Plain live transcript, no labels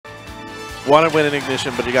want to win an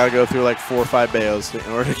ignition, but you got to go through like 4 or 5 Bayos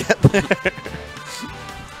in order to get there.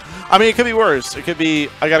 I mean, it could be worse. It could be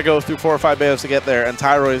I got to go through 4 or 5 Bayos to get there, and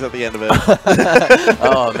Tyroy's at the end of it.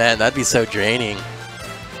 Oh man, that'd be so draining.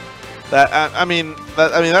 I mean,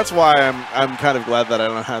 that's why I'm kind of glad that I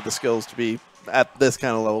don't have the skills to be at this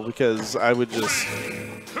kind of level, because I would just,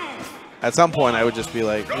 at some point, I would just be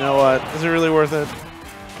like, you know what, is it really worth it?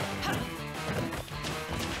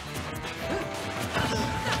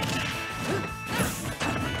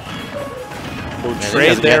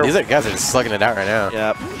 Man, these guys are slugging it out right now.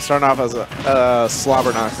 Yeah, starting off as a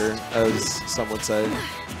slobber knocker, as some would say.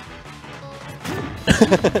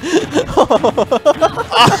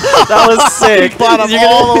 That was sick. Bought him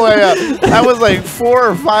all the way up. That was like 4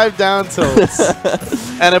 or 5 down tilts,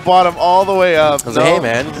 and it bought him all the way up. I was like, hey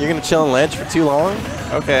man, you're gonna chill on ledge for too long?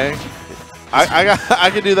 Okay, I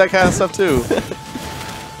can do that kind of stuff too.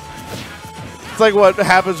 It's like what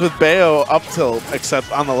happens with Bayo up tilt, except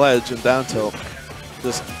on the ledge and down tilt.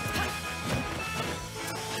 Just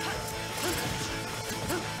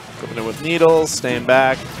coming in with needles, staying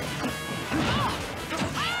back.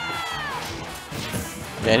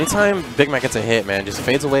 Yeah, anytime Big Mac gets a hit, man, just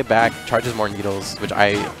fades away back, charges more needles, which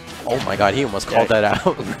oh my god, he almost called that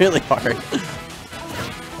out really hard.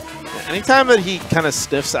 Anytime that he kind of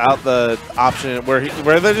sniffs out the option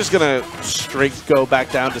where they're just going to straight go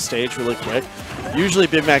back down to stage really quick, usually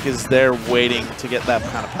Big Mac is there waiting to get that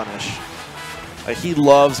kind of punish. Like, he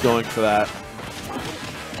loves going for that.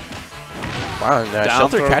 Wow, and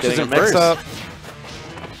Shelter catches him first.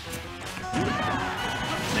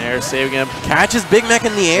 Air saving him. Catches Big Mac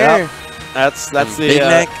in the air. Yep. That's the Big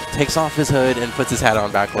Mac takes off his hood and puts his hat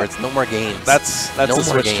on backwards. No more games. That's the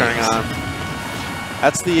switch turning on.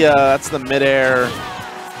 That's the midair.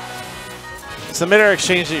 It's the midair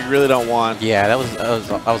exchange that you really don't want. Yeah, that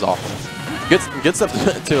was awful. Good stuff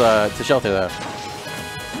to Shelter though.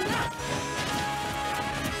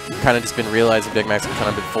 Kind of just been realizing Big Mac's kind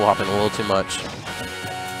of been full hopping a little too much.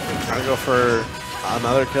 Trying to go for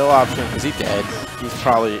another kill option. Is he dead? He's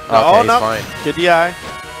probably. Okay, oh no! Fine. Good DI.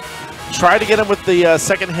 Try to get him with the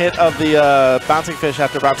second hit of the bouncing fish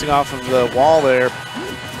after bouncing off of the wall there.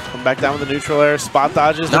 Come back down with the neutral air. Spot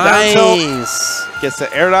dodges the down tilt. Gets the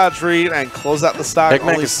air dodge read and close out the stock. Big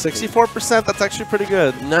Mac only 64%. That's actually pretty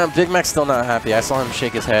good. No, Big Mac's still not happy. I saw him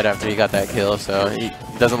shake his head after he got that kill, so he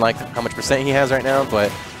doesn't like how much percent he has right now,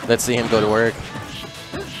 but let's see him go to work.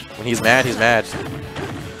 When he's mad, he's mad.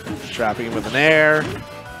 Trapping him with an air.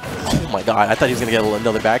 Oh my god, I thought he was going to get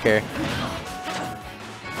another back air.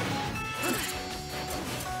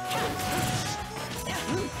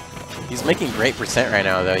 He's making great percent right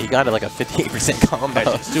now, though. He got like a 58% combo.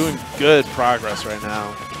 Yeah, he's doing good progress right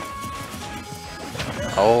now.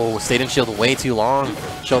 Oh, stayed in shield way too long.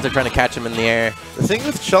 Shelter trying to catch him in the air. The thing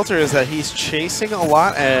with Shelter is that he's chasing a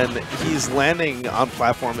lot and he's landing on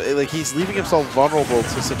platform. Like, he's leaving himself vulnerable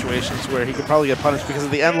to situations where he could probably get punished because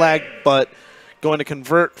of the end lag, but going to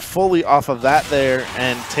convert fully off of that there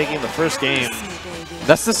and taking the first game.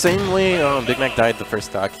 That's the same way Big Mac died the first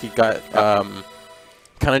stock. He got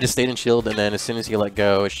kind of just stayed in shield, and then as soon as he let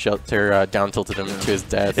go, Shelter down tilted him to his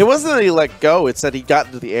death. It wasn't that he let go, it's that he got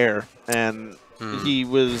into the air and he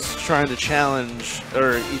was trying to challenge,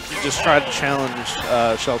 or he just tried to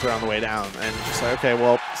challenge Shelter on the way down, and just like, okay,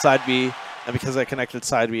 well, side B, and because I connected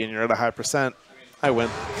side B and you're at a high percent, I win.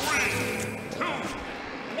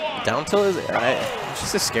 Down tilt is it's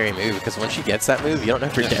just a scary move, because once she gets that move, you don't know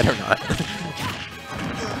if you're dead or not.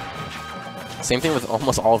 Same thing with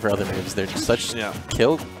almost all of her other moves. They're just such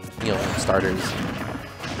kill starters.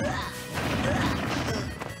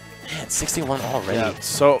 Man, 61 already. Yeah,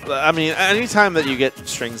 so, I mean, anytime that you get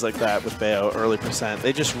strings like that with Bayo, early percent,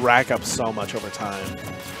 they just rack up so much over time.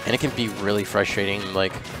 And it can be really frustrating,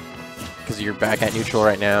 like, because you're back at neutral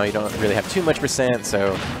right now, you don't really have too much percent,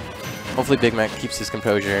 so hopefully Big Mac keeps his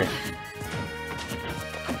composure.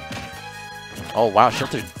 Oh, wow,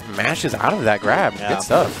 Shelter mashes out of that grab. Yeah. Good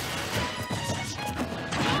stuff.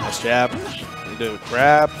 Nice jab. You do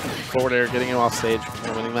grab, forward air, getting him off stage,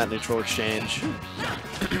 winning that neutral exchange.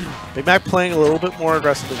 Big Mac playing a little bit more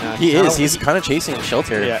aggressively now. He is. He's kind of chasing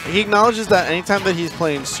Shelter. Yeah, he acknowledges that anytime that he's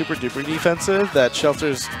playing super duper defensive, that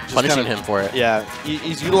Shelter's just punishing him for it. Yeah,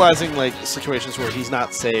 he's utilizing like situations where he's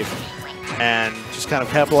not safe and just kind of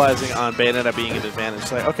capitalizing on Bayonetta being an advantage.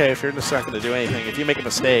 It's like, okay, if you're just not going to do anything, if you make a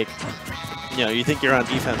mistake, you know, you think you're on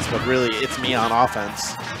defense, but really it's me on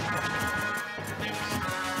offense.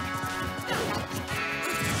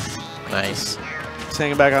 Nice.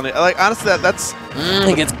 Hanging back on it. Like, honestly, that's...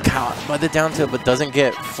 he gets caught by the down tilt, but doesn't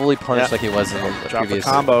get fully punished like he was in the Drop previous.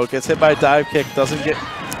 the combo. Gets hit by a dive kick. Doesn't get...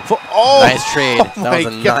 Oh, nice trade. That was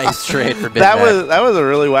a nice trade for Big Mac. That was a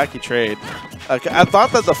really wacky trade. I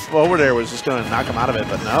thought that the forward air was just going to knock him out of it,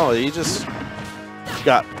 but no, he just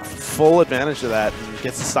got full advantage of that and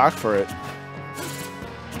gets the stock for it.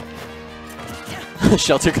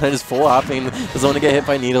 Shelter kind of just full hopping. Doesn't want to get hit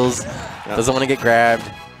by needles. Yep. Doesn't want to get grabbed.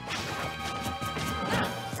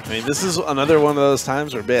 I mean, this is another one of those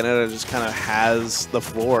times where Bayonetta just kind of has the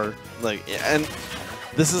floor. Like, and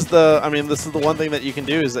this is the one thing that you can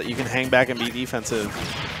do is that you can hang back and be defensive.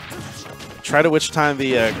 Try to witch time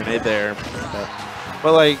the grenade there,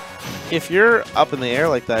 but like, if you're up in the air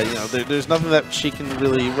like that, you know, there's nothing that she can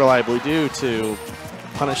really reliably do to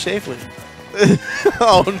punish safely.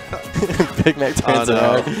 Oh no! Big Mac turns it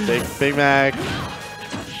out. Big Mac.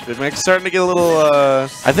 Big Mac's starting to get a little.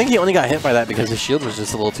 I think he only got hit by that because his shield was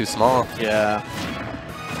just a little too small. Yeah.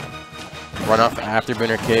 Run off the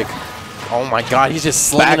afterburner kick. Oh my God, he's just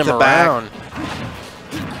slinging him around.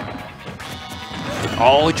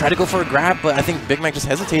 Oh, he tried to go for a grab, but I think Big Mac just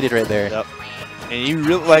hesitated right there. Yep. And you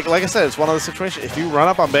really, like I said, it's one of those situations. If you run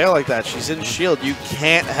up on Bayo like that, she's in shield. You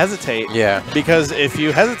can't hesitate. Yeah. Because if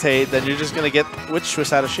you hesitate, then you're just gonna get witch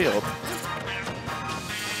twist out of shield.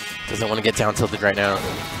 Doesn't want to get down tilted right now.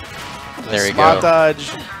 There we go. Spot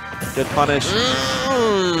dodge. Good punish.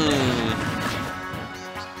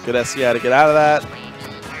 Good SCI to get out of that.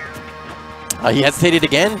 He hesitated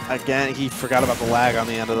again? Again, he forgot about the lag on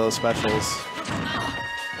the end of those specials.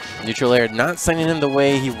 Neutral air not sending him the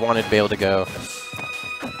way he wanted Bale to go.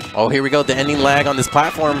 Oh, here we go. The ending lag on this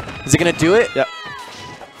platform. Is he going to do it? Yep.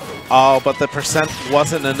 Oh, but the percent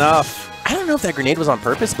wasn't enough. I don't know if that grenade was on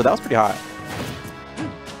purpose, but that was pretty hot.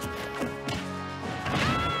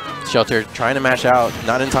 Shelter trying to mash out.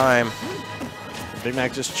 Not in time. Big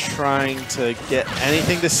Mac just trying to get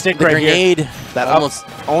anything to stick the right grenade here. That almost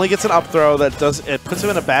only gets an up throw. That puts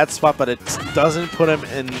him in a bad spot, but it doesn't put him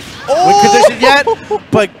in win condition yet.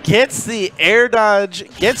 But gets the air dodge,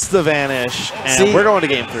 gets the vanish, and we're going to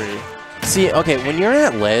game 3. See, okay, when you're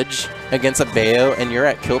at ledge against a Bayo and you're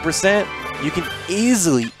at kill percent, you can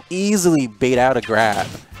easily bait out a grab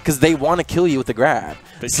because they want to kill you with the grab.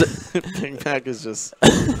 Big Mac is just.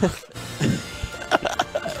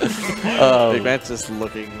 Big Mac's just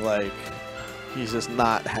looking like he's just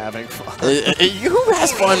not having fun. Who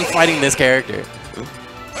has fun fighting this character?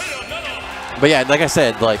 But yeah, like I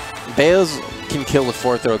said, like Bayos can kill with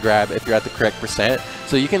 4-throw grab if you're at the correct percent,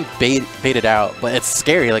 so you can bait it out. But it's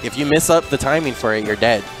scary. Like if you miss up the timing for it, you're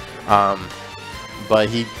dead. But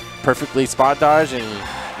he perfectly spot dodged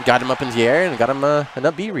and got him up in the air and got him an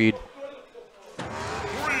up B read.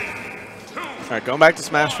 All right, going back to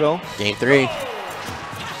Smashville. Game 3.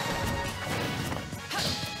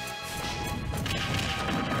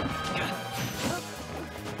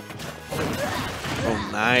 Oh,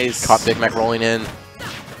 nice. Caught Big Mac rolling in.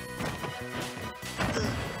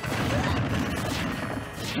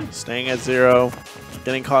 Staying at 0.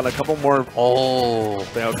 Getting caught in a couple more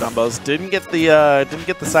Bayo combos. Didn't get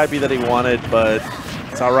the side B that he wanted, but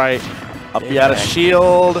it's all right. Up B out of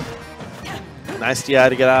shield. Nice DI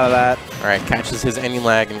to get out of that. All right, catches his ending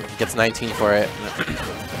lag and gets 19 for it.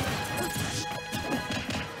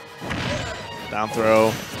 Down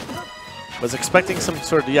throw. Was expecting some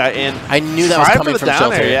sort of DI in. I knew that was coming from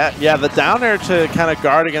Shelter. Yeah, the down air to kind of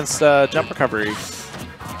guard against jump recovery.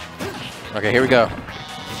 Okay, here we go.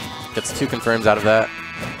 Gets 2 confirms out of that.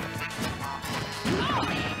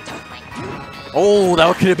 Oh,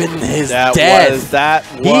 that could have been his death.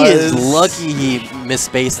 He is lucky he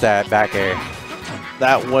misspaced that back air.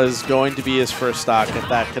 That was going to be his first stock if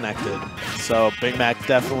that connected. So Big Mac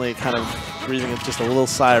definitely kind of breathing just a little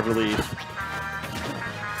sigh of relief.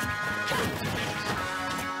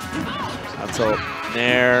 Until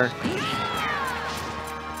Nair.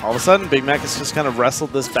 All of a sudden, Big Mac has just kind of wrestled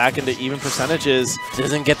this back into even percentages.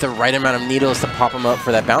 Doesn't get the right amount of needles to pop him up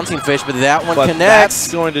for that bouncing fish, but that one connects.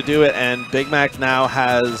 That's going to do it, and Big Mac now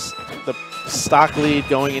has the stock lead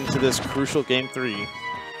going into this crucial game 3.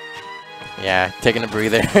 Yeah, taking a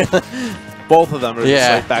breather. Both of them are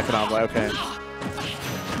just like backing off. Like, okay.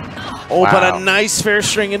 Oh, wow. But a nice fair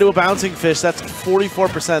string into a bouncing fish. That's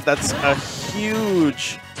 44%. That's a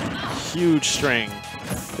huge, huge string.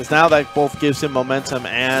 Because now that both gives him momentum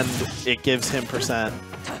and it gives him percent.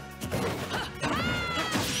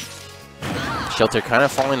 Shelter kind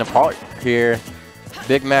of falling apart here.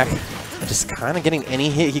 Big Mac just kind of getting any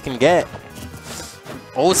hit he can get.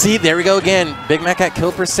 Oh, see, there we go again. Big Mac at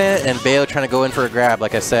kill percent and Bayo trying to go in for a grab,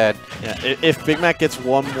 like I said. Yeah, if Big Mac gets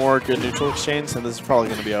one more good neutral exchange, then this is probably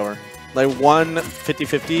going to be over. Like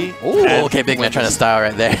 50-50. Oh, okay, Big Mac trying to style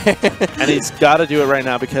right there. And he's got to do it right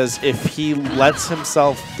now because if he lets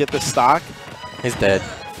himself get the stock, he's dead.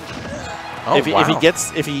 Oh,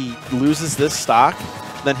 if he loses this stock,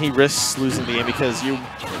 then he risks losing the game because you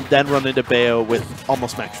then run into Bayo with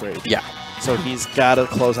almost max rage. Yeah. So he's got to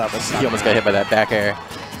close out the stock. He almost got hit by that back air.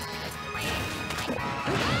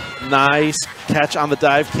 Nice catch on the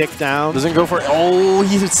dive kick down. Doesn't go for it. Oh,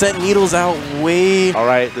 he sent needles out way. All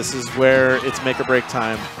right, this is where it's make or break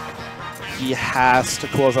time. He has to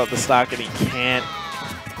close out the stock, and he can't.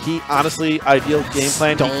 He honestly, ideal game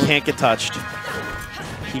plan, he can't get touched.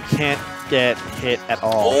 He can't get hit at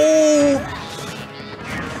all. Oh!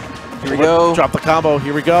 Here we go. Drop the combo.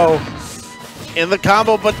 Here we go. In the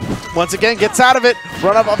combo, but once again gets out of it.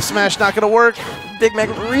 Run up smash, not going to work. Big Mac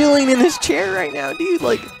reeling in his chair right now, dude.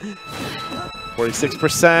 Like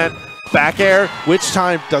 46%. Back air, which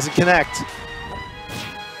time doesn't connect.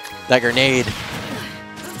 That grenade.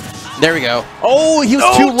 There we go. Oh, he was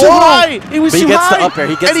Oh, too low. Too high. He was but too he gets high. the up air.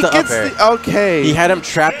 He gets the up air. Okay. He had him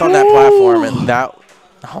trapped on that platform, and that.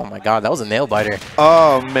 Oh my God, that was a nail biter.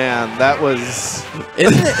 Oh man, that was.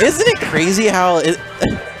 Isn't it crazy how it?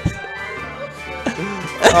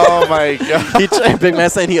 Oh my God. He tried, Big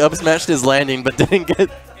Mac said he up smashed his landing, but didn't get.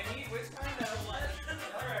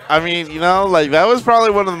 I mean, you know, like that was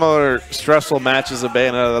probably one of the more stressful matches of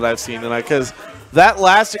Bayonetta that I've seen tonight, because that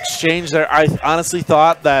last exchange there, I honestly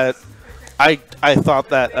thought that I thought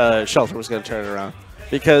that Shelter was going to turn it around,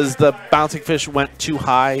 because the bouncing fish went too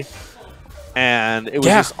high, and it was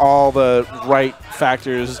just all the right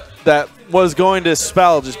factors that was going to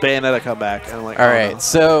spell just Bayonetta come back. And I'm like, all right,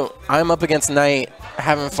 so I'm up against Knight. I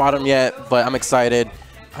haven't fought him yet, but I'm excited.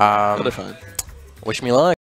 Fine. Wish me luck.